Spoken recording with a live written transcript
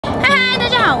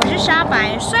沙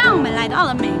白。虽然我们来到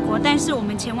了美国，但是我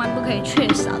们千万不可以缺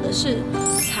少的是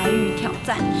台语挑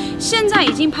战。现在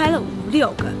已经拍了5、6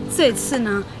个，这次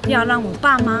呢要让我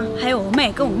爸妈还有我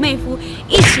妹跟我妹夫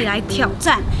一起来挑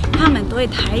战他们对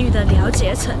台语的了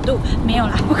解程度。没有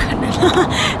啦，不可能啦，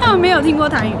他们没有听过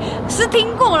台语，是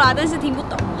听过啦，但是听不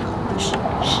懂。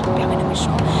好，不要跟他们说。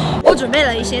我准备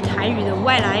了一些台语的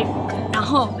外来语。 然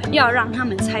后要让他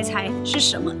们猜猜是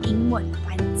什么英文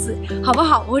单字，好不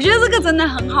好？我觉得这个真的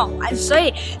很好玩，所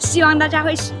以希望大家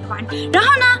会喜欢。然后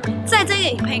呢，在这个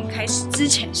影片开始之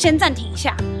前，先暂停一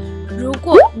下。如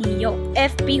果你有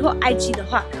FB 或 IG 的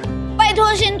话，拜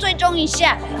托先追踪一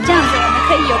下，这样子我们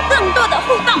可以有更多的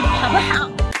互动，好不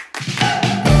好？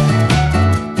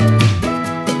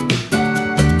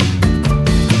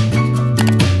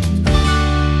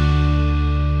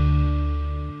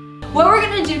 What we're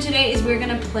gonna do today is we're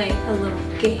gonna play a little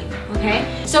game, okay?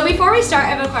 So before we start, I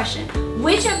have a question.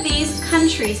 Which of these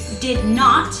countries did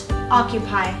not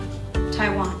occupy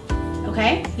Taiwan?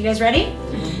 Okay, you guys ready?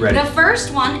 Ready. The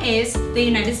first one is the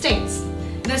United States.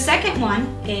 The second one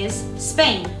is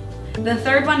Spain. The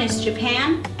third one is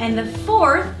Japan. And the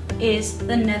fourth is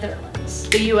the Netherlands.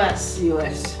 The U.S.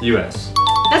 U.S.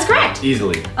 That's correct.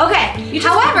 Easily. Okay,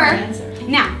 however,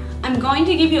 now I'm going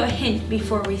to give you a hint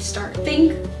before we start.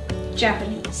 Think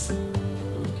Japanese.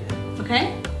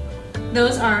 Okay?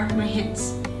 Those are my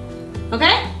hints.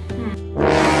 Okay?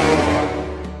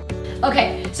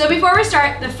 Okay, so before we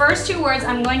start, the first 2 words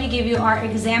I'm going to give you are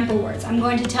example words. I'm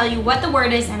going to tell you what the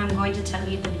word is and I'm going to tell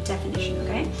you the definition,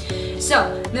 okay?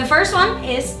 So, the first one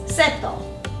is seto.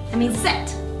 I mean set.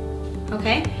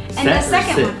 Okay? And the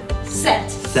second one,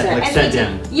 set. Set, like set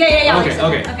down. Yeah.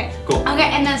 Okay, cool. Okay,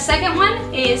 and the second one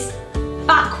is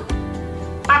baku.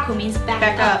 Baku means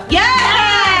back up.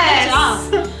 Yes!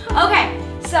 Good job. Okay,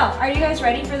 so are you guys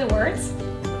ready for the words?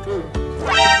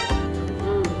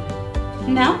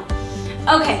 No?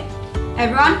 Okay,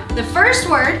 everyone, the first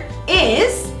word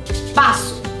is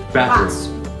basu.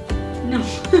 Bathroom. No.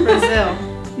 Brazil.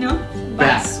 No?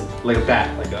 Bat. Like a bat.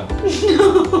 Like a.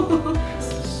 No.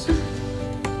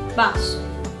 Basu.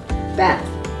 Bath.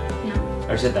 No.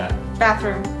 I said that.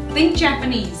 Bathroom. Think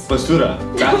Japanese. Basura.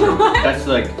 Bathroom. That's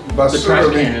like the trash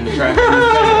can and the trash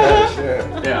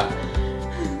can. Yeah.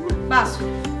 Basu.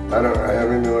 I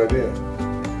have no idea.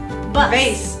 Bus.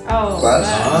 Vase. Oh. Bus?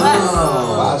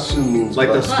 Oh. Basu means Like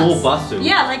the bus. school basu.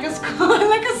 Yeah, like a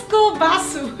school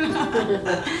basu.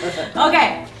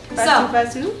 Okay, so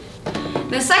Basu.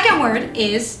 the second word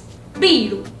is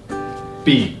biru.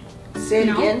 Bead. Say it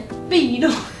No. again.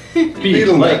 Biru. Bead.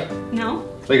 Beetle Like No.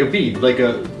 a bead. Like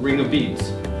a ring of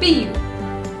beads. Biru.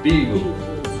 Bead.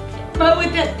 But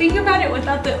with the think about it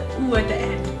without the u at the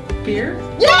end. Beer.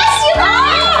 Yes, you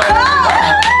are.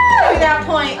 That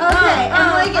point. Okay,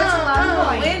 Emily gets a lot of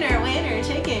points. Winner,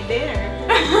 chicken dinner.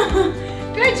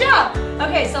 Good job.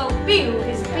 Okay, so biru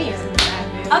is beer.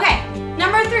 Okay,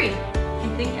 number 3. I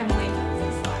think Emily knows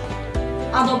this one.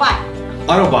 Autobike.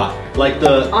 Autobot. Like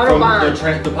the Autobahn.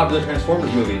 from the popular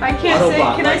Transformers movie. I can't say it.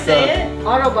 Autobot, Can I like say it?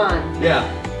 Autobahn. Yeah.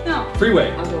 No,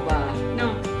 Freeway. Autobahn.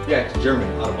 no, Yeah, it's German.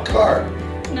 Autobahn. Car.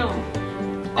 no.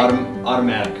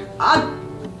 Automatic.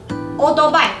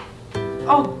 Autobike.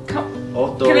 Oh, come.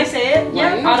 Auto. Can I say it?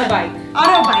 Yeah. Autobike.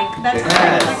 Autobike. That's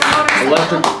Yes. like a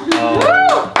Electric.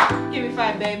 motorcycle. Give me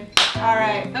 5, babe. All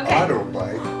right. Okay.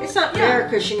 Autobike. It's not fair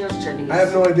because she knows Chinese. I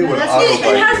have no idea what That's It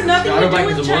autobike has is. nothing to Autobike do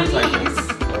is with a motorcycle. Chinese.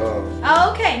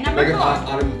 Oh. Okay, number Like an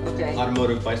 4. Okay.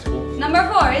 automotive bicycle. Number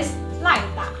 4 is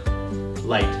laita.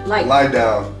 Light. Light. Lie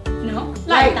down. No.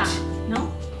 Light. Laita. No.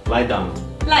 Lie down.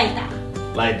 Laita.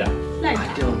 Lie down. Laita.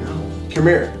 don't know. Come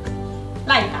here.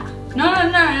 Laita. No.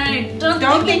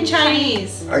 Don't think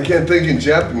Chinese. I can't think in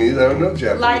Japanese. I don't know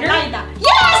Japanese. Lighter. Laita.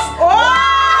 Yes! Oh!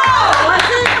 What's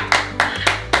it?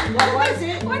 What was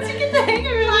it? Once you get the hang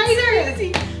of it, Lighter.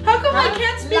 How come I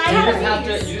can't speak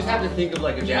Lighter. You just have to think of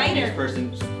like a Japanese Lighter.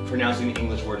 person pronouncing the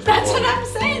English words. That's before. what I'm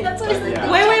saying. That's what I said.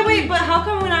 Yeah. Wait, but how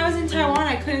come when I was in Taiwan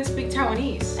I couldn't speak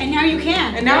Taiwanese? And now you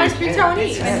can. And now I you speak can.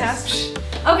 Taiwanese. Yes.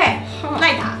 Okay,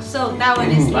 laita. So that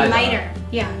one is Laita. lighter.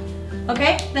 Yeah.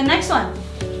 Okay, the next one.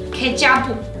 Ketchup.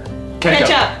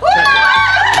 Ketchup.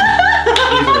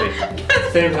 Easily.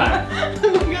 Same time.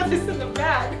 We got this in the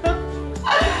bag.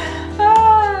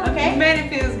 Okay. Man, it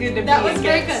feels good to That be was a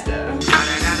very gangster.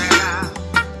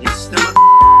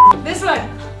 This one.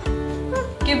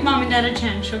 Give mom and dad a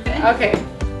chance, okay? Okay.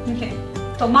 Okay.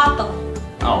 Tomato.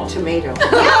 Oh. Tomato.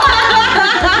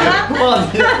 Come on.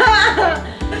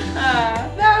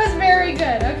 That was very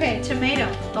good. Okay, tomato.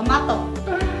 Tomato.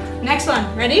 Next one.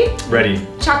 Ready? Ready.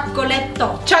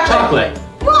 Chocolatito. Chocolate.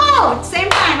 Whoa! Same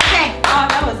time. Okay.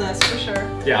 that was us for sure.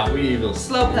 Yeah, we will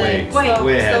Slow play. way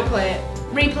ahead. Slow play.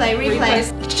 Replay.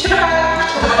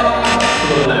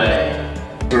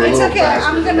 They're a It's little okay. faster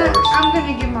I'm than gonna ours.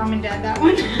 give mom and dad that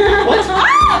one. What?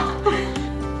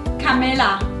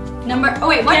 Camela. Oh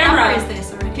wait, what Camera. number is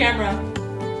this? Already? Camera.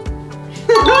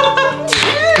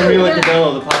 Camila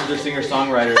Cabello, the popular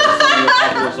singer-songwriter, singing the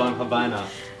popular song Havana.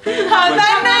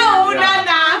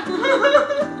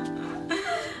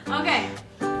 Okay.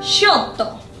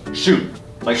 Shotto. Shoot,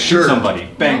 like shoot Sure. somebody.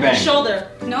 Bang bang. Shoulder.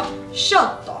 No.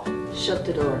 Shotto. Shut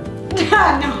the door.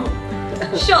 No.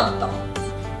 Shotto.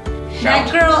 That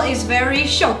Shout. girl is very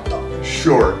shotto.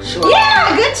 Short.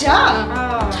 Yeah, good job.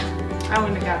 Oh, I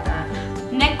wouldn't have got that.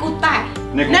 Nekutai.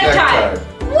 Necktie.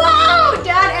 Wow,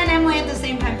 Dad and Emily at the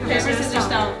same time. Paper, scissors,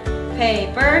 stone.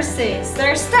 Paper,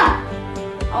 scissors, stone.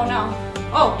 Oh no.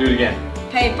 Oh, Do it again.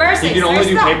 paper, He scissors, can only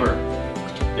do stone. paper.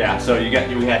 Yeah, so we had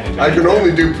an I can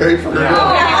only do paper. Yeah.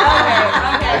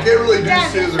 I Okay. can't really do Dad.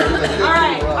 scissors. I can't do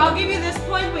Alright, rock. I'll give you this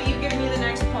point, but you give me the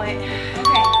next point.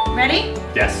 Okay, ready?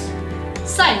 Yes.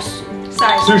 Saisu.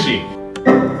 Sorry. Sushi.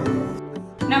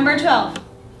 Number 12.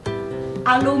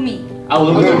 Alumi.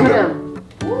 Aluminum.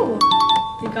 Ooh,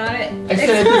 you got it. I said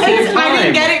at the same I didn't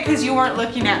time. get it because you weren't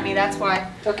looking at me, that's why.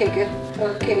 Okay, good.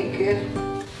 Okay, good.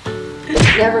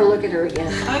 Never look at her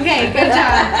again. Okay, good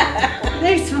job.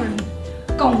 Next one.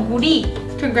 Kongguri.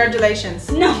 Congratulations.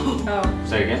 No. Oh.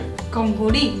 Say again.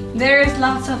 Kongguri. There's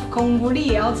lots of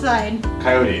kongguri outside.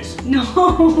 Coyotes.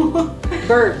 No.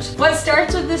 Birds. What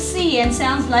starts with the C and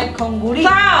sounds like kongguri?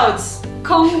 Clouds.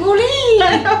 Kongguri.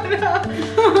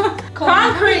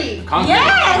 Concrete. Concrete.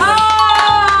 Yes. Oh!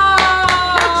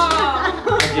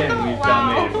 Again, we've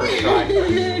dominated first try.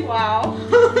 Wow.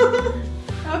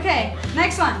 Okay,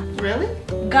 next one. Really?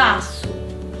 Gas.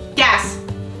 Gas.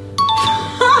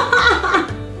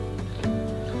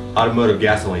 Automotive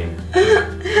gasoline.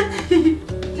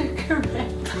 They're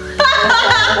correct.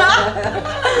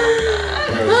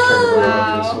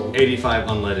 Wow. 85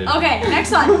 unleaded. Okay,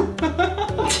 next one.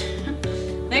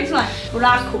 Next one.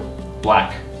 Tulaku.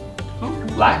 Black.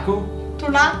 Laku?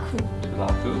 Tulaku.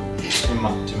 Laku.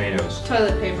 Tomatoes.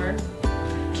 Toilet paper.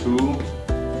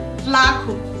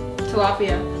 Tulaku.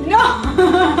 Tilapia. No.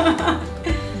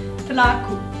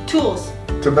 Tulaku. Tools.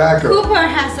 Tobacco. Cooper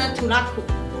has a tulaku.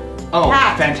 Oh,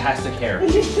 Hat. fantastic hair.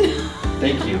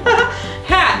 Thank you.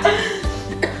 Hat.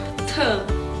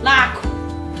 Tulaku.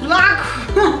 Tulaku.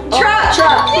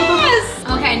 Truck. Yes.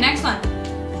 Okay, next one.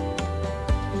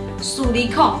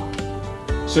 Surikon.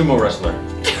 Sumo wrestler.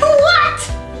 What?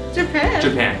 Japan.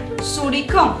 Japan.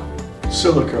 Surikon.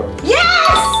 Silicone.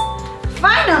 Yes!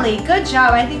 Finally, good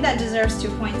job. I think that deserves 2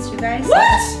 points, you guys.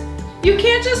 What? You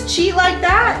can't just cheat like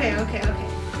that. Okay.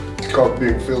 It's called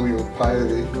being filial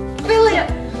piety. Filial.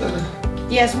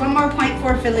 Yes, 1 more point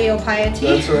for filial piety.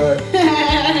 That's right.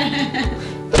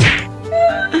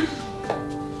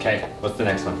 Okay, what's the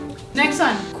next one? Next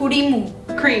one. Kurimu.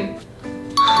 Cream.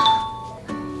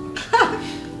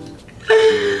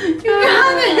 You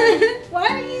got it. Why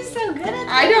are you so good at this?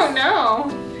 I don't know.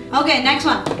 Okay, next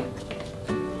one.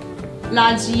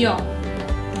 Lagio.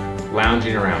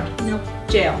 Lounging around. Nope.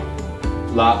 Jail.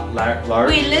 Large.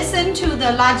 We listen to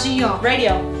the Lagio.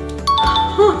 Radio.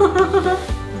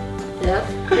 Yep.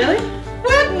 Really?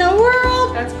 What in the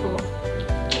world? That's cool.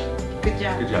 Good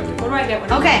job. Good job, dude. What do I get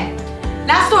when Okay,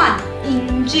 last one.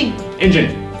 Injin.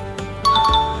 Engine.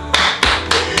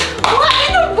 What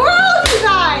in the world, you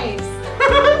guys?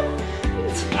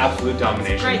 Absolute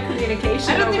domination. Great communication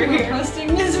I don't over think we're here.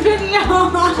 posting this video.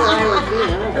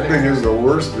 I think it's the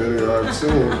worst video I've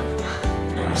seen.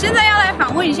 现在要来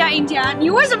访问一下英佳，你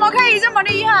为什么可以这么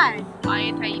厉害？华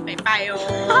语台语北拜哦。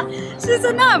是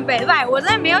真的很北拜，我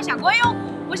真的没有想过，因为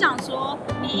我想说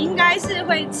你应该是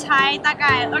会猜大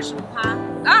概25%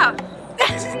啊，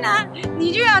但是呢，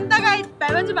你居然大概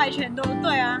100%全都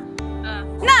对啊。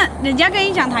那人家跟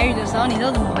你讲台语的时候，你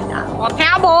都怎么回答？我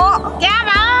跳舞，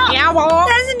跳舞。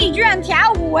但是你居然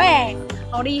跳舞哎，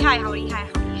好厉害，好厉害，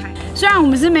好厉害！虽然我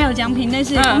们是没有奖品，但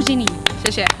是恭喜你，谢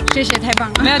谢。谢谢，太棒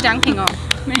了。没有奖品哦，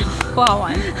没有，不好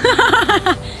玩。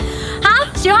好，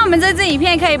喜欢我们这支影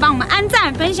片，可以帮我们按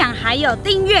赞、分享，还有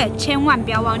订阅，千万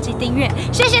不要忘记订阅。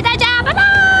谢谢大家，拜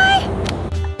拜。